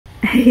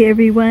Hey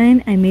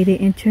everyone, I made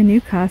it into a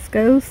new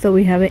Costco. So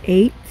we have an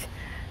 8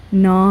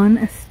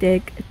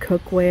 non-stick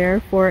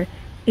cookware for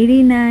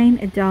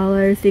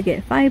 $89. You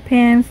get 5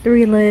 pans,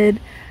 3 lid,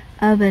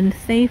 oven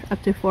safe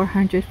up to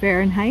 400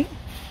 Fahrenheit,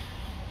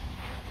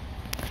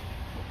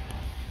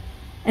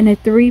 and a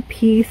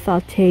 3-piece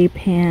saute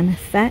pan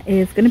set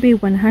is going to be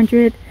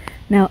 100.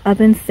 Now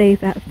oven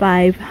safe at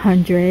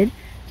 500.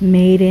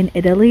 Made in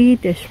Italy,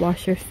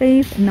 dishwasher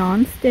safe,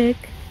 non-stick.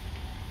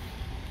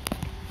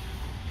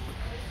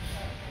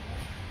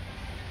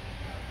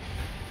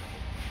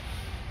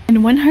 And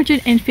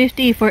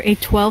 $150 for a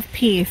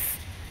 12-piece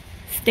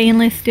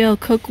stainless steel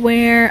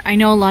cookware. I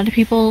know a lot of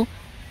people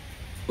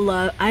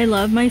I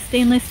love my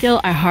stainless steel.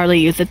 I hardly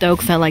use it though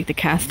because I like the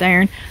cast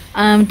iron.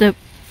 The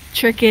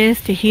trick is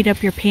to heat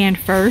up your pan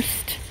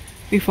first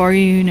before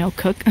you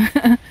cook.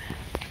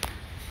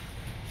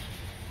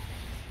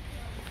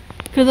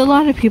 Because a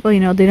lot of people, they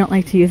don't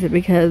like to use it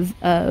because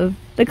of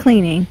the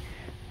cleaning.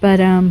 But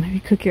if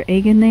you cook your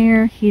egg in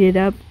there, heat it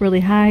up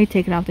really high,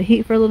 take it off the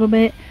heat for a little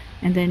bit,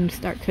 and then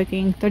start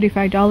cooking.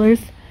 $35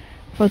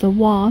 for the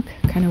wok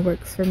kind of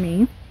works for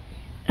me.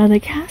 The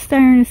cast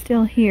iron is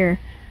still here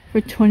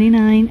for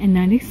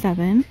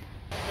 $29.97.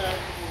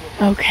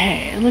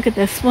 Okay, look at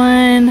this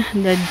one.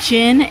 The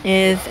gin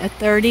is at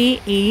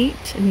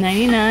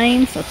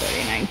 $38.99, so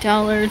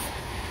 $39.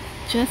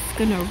 Just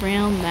gonna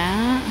round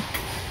that.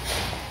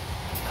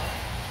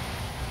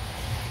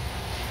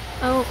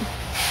 Oh,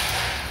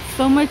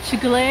 so much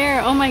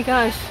glare. Oh my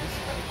gosh.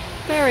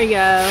 There we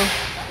go.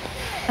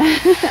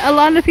 A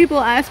lot of people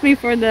ask me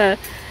for the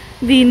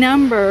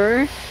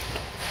number.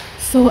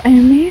 So I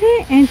made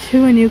it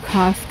into a new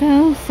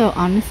Costco. So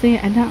honestly,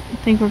 I don't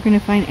think we're going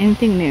to find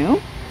anything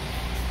new.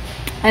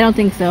 I don't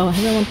think so. I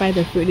haven't went by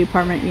the food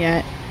department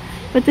yet.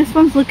 But this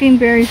one's looking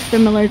very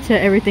similar to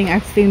everything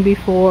I've seen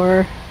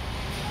before.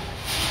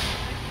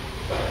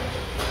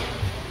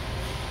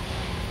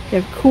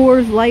 You have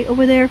Coors Light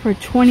over there for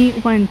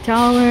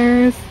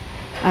 $21.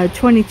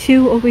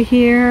 22 over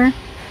here.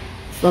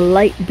 It's the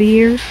light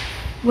beer.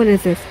 What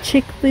is this?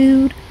 Chick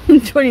food.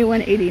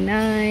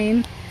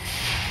 $21.89.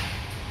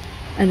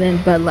 And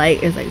then Bud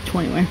Light is like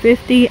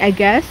 $21.50. I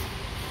guess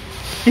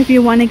if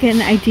you want to get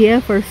an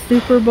idea for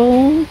Super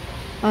Bowl,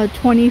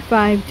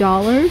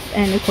 $25.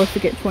 And of course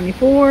you get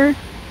 24.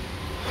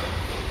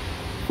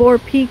 Four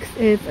Peaks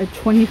is a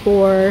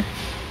 24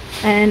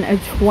 and a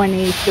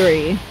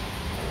 23.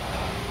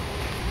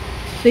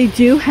 They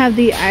do have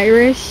the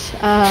Irish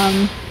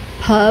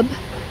pub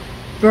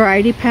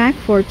variety pack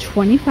for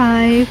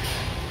 $25.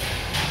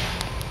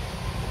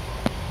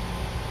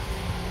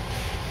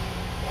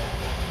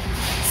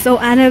 So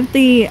out of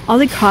all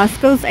the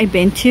Costco's I've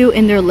been to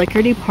in their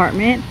liquor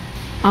department,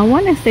 I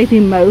want to say the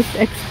most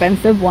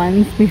expensive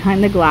ones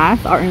behind the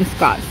glass are in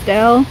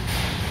Scottsdale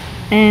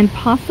and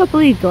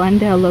possibly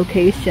Glendale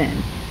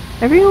location.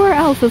 Everywhere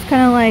else is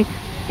kind of like,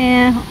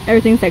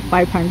 everything's like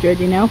 500,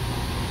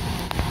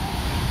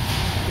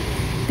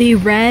 The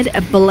red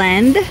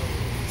blend,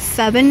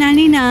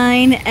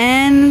 $7.99,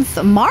 ends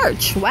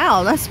March.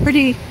 Wow, that's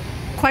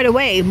quite a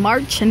way.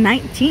 March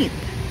 19th.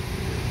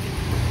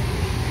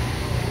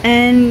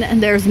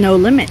 And there's no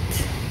limit.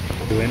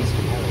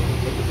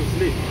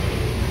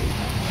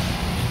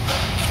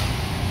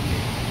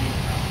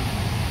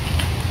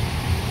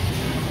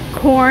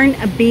 Corned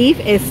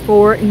beef is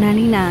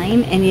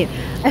 $4.99, and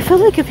I feel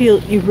like if you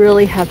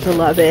really have to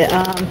love it.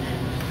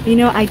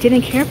 I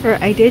didn't care for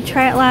it. I did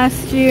try it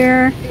last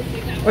year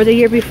or the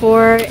year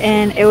before,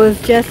 and it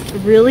was just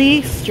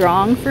really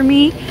strong for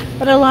me.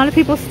 But a lot of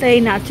people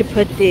say not to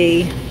put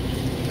the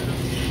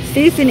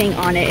seasoning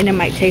on it and it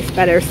might taste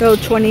better. So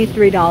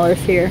 $23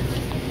 here.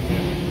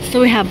 So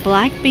we have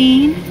black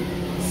bean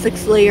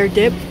 6-layer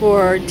dip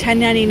for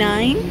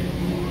 $10.99.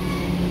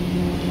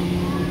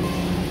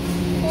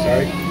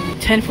 Sorry.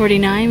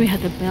 $10.49. We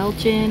have the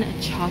Belgian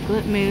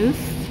chocolate mousse.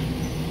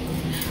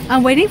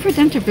 I'm waiting for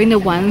them to bring the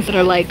ones that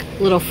are like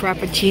little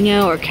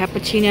frappuccino or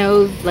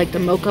cappuccinos, like the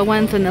mocha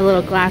ones in the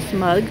little glass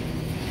mug.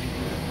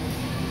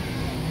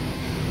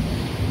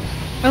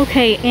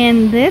 Okay,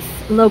 in this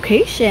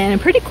location,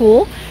 pretty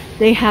cool.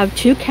 They have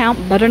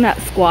 2-count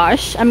butternut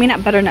squash. I mean,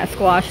 not butternut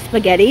squash,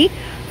 spaghetti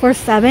for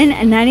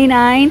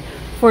 $7.99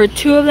 for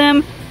 2 of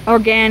them.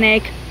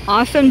 Organic.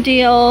 Awesome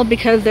deal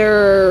because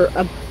they're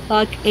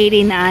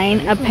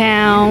 $1.89 a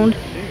pound.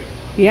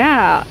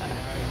 Yeah.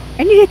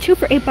 And you get 2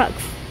 for $8.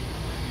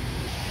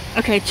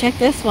 Okay, check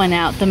this one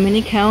out. The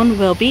mini cone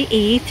will be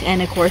 8,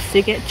 and of course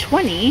you get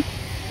 20.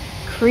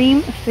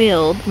 Cream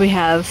filled. We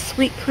have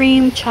sweet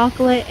cream,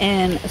 chocolate,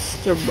 and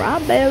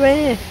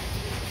strawberry.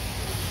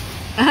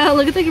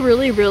 Look at the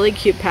really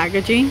cute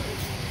packaging.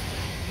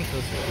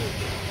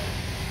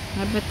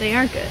 I bet they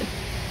are good.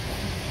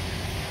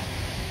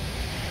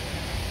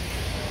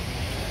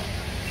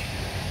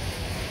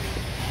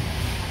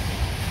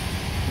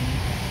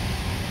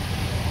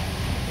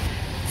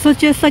 So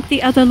just like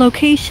the other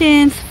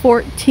locations,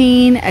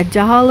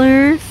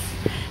 $14.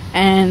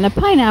 And the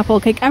pineapple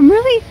cake, I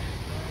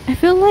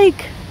feel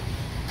like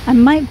I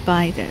might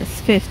buy this,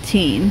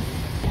 15.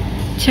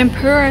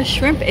 Tempura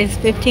shrimp is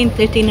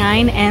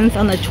 $15.59, ends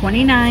on the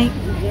 29th,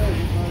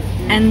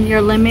 and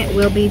your limit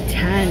will be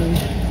 10.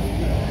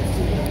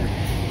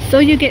 So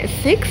you get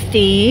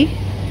 60,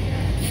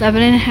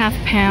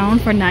 7.5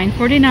 pound for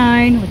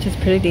 $9.49, which is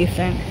pretty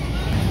decent.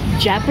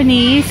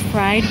 Japanese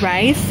fried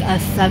rice, a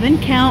 7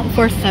 count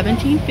for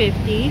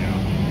 $17.50.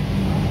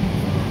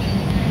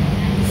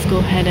 Let's go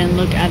ahead and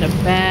look at a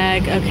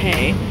bag.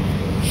 Okay,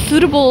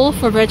 suitable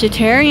for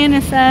vegetarian,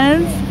 it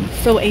says.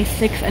 So a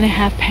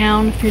 6.5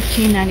 pound,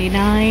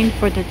 $15.99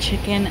 for the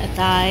chicken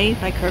thigh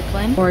by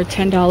Kirkland, or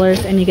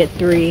 $10, and you get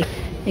 3.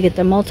 You get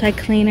the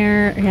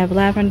multi-cleaner, you have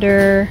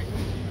lavender,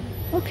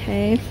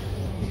 okay,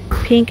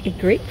 pink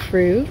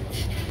grapefruit.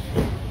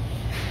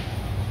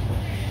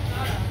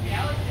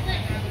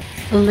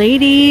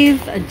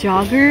 Ladies, a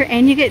jogger,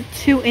 and you get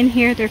 2 in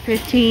here. They're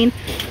 15,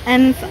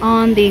 ends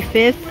on the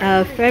 5th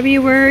of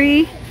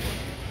February.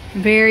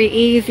 Very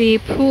easy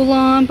pull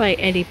on by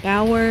Eddie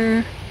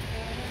Bauer.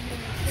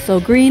 So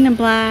green and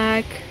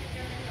black.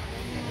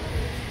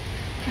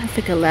 That's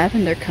like a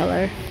lavender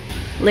color.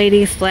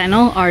 Ladies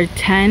flannel are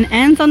 10,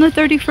 ends on the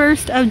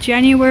 31st of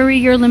January.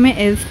 Your limit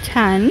is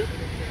 10.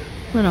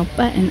 Little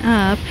button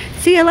up.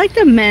 See, I like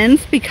the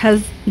men's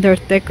because they're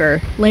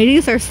thicker.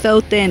 Ladies are so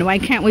thin. Why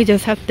can't we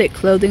just have thick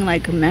clothing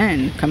like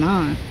men? Come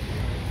on.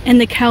 And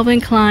the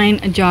Calvin Klein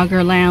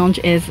jogger lounge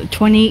is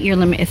 20. Your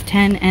limit is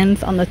 10,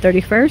 ends on the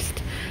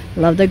 31st.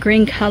 Love the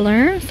green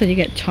color. So you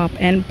get top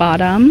and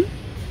bottom.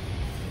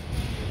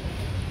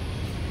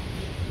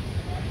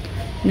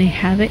 They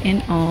have it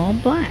in all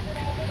black.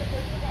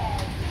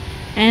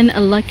 And a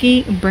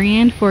Lucky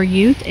brand for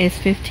youth is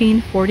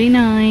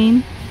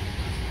 $15.49.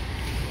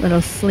 Little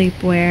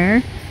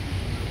sleepwear.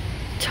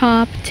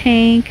 Top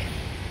tank.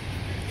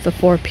 It's a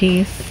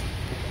 4-piece.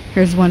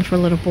 Here's one for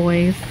little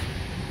boys.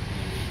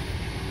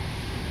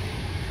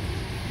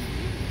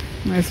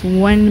 There's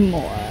one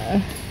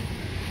more.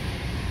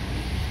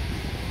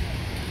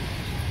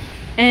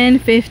 And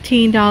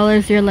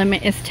 $15. Your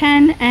limit is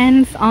 10.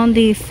 Ends on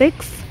the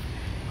 6th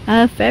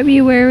of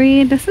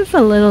February. This is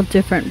a little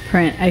different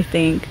print, I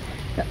think.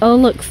 Oh,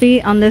 look,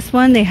 see, on this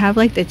one they have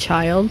like the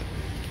child.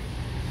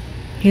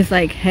 He's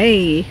like,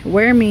 hey,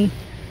 wear me,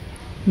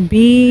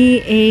 be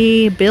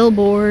a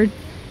billboard.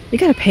 You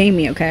gotta pay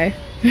me, okay?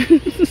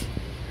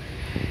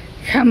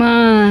 Come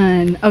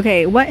on.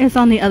 Okay, what is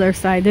on the other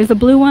side? There's a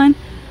blue one,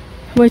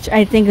 which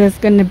I think is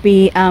gonna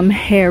be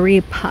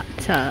Harry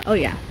Potter. Oh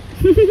yeah.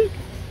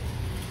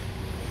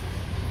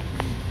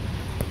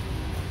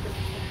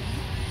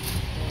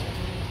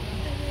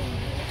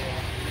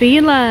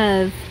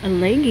 Fila's a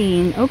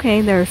legging.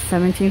 Okay, they're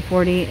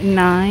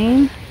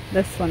 $17.49.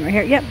 This one right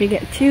here. Yep, you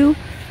get 2.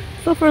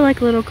 So for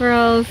like little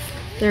girls,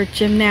 they're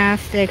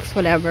gymnastics,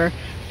 whatever.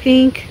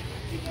 Pink.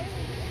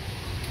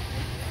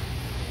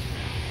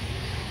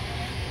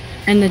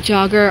 And the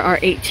jogger are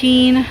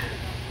 18.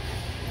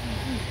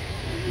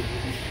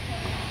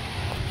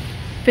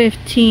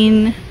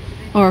 15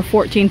 or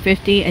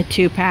 $14.50 a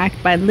 2-pack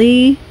by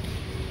Lee.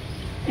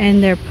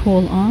 And they're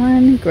pull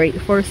on. Great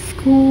for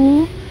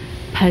school.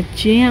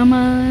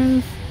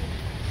 Pajamas.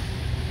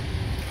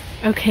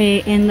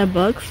 Okay, in the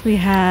books we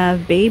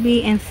have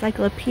Baby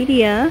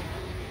Encyclopedia,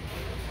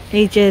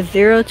 ages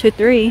 0 to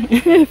 3,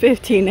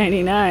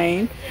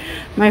 $15.99.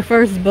 My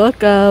first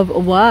book of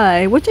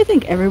why, which I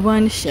think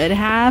everyone should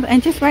have,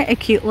 and just write a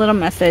cute little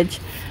message.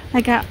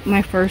 I got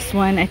my first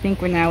one, I think,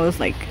 when I was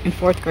like in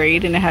 4th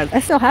grade, and I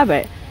still have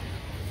it.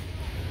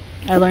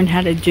 I learned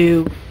how to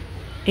do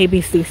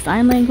ABC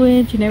sign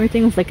language and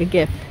everything. It was like a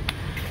gift.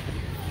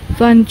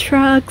 Fun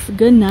trucks,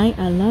 good night,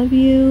 I love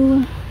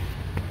you.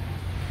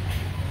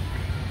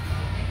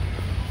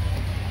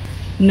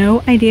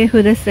 No idea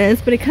who this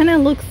is, but it kind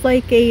of looks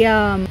like a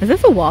is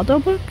this a Waldo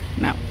book?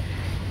 No.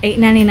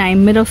 $8.99,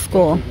 middle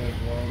school.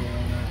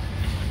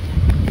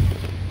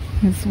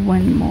 There's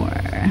one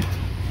more.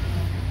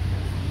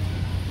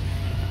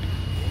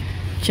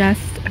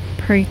 Just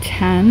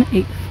Pretend,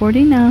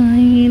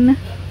 $8.49.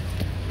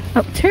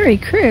 Oh, Terry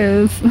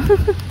Crews.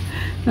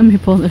 Let me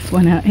pull this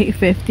one out.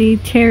 $8.50.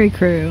 Terry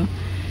Crew.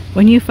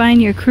 When you find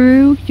your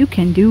crew, you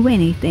can do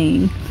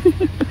anything.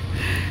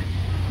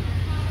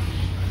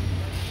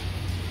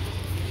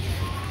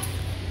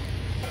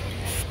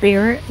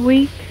 Spirit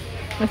Week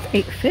was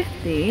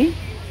 $8.50.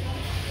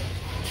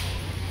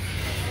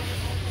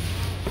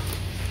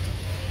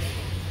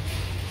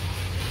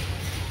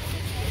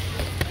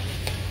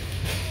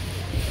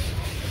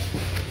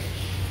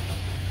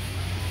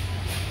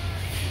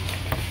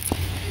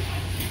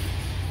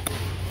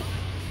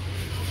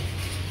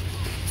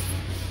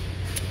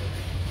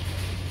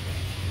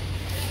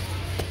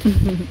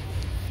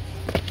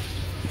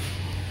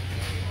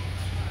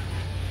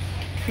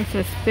 This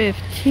is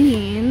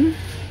 15.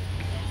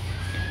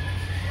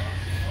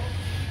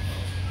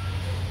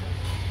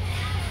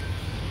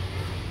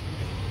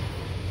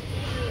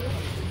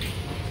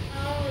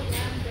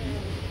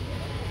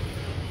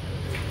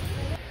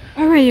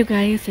 Alright, you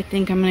guys, I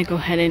think I'm gonna go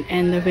ahead and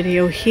end the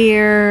video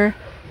here.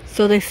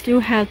 So they still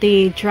have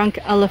the drunk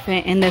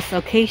elephant in this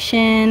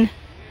location.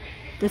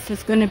 This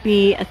is going to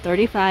be a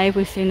 35.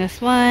 We've seen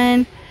this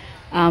one.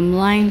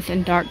 Lines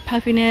and dark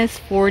puffiness,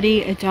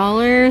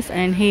 $40,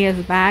 and he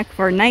is back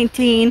for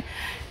 19.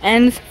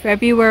 Ends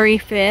February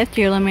 5th.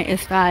 Your limit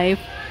is 5.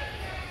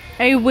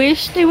 I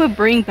wish they would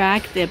bring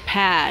back the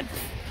pads,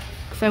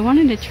 because I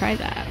wanted to try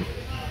that.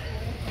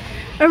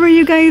 Alright,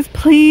 you guys,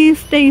 please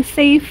stay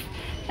safe,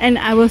 and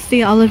I will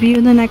see all of you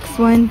in the next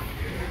one.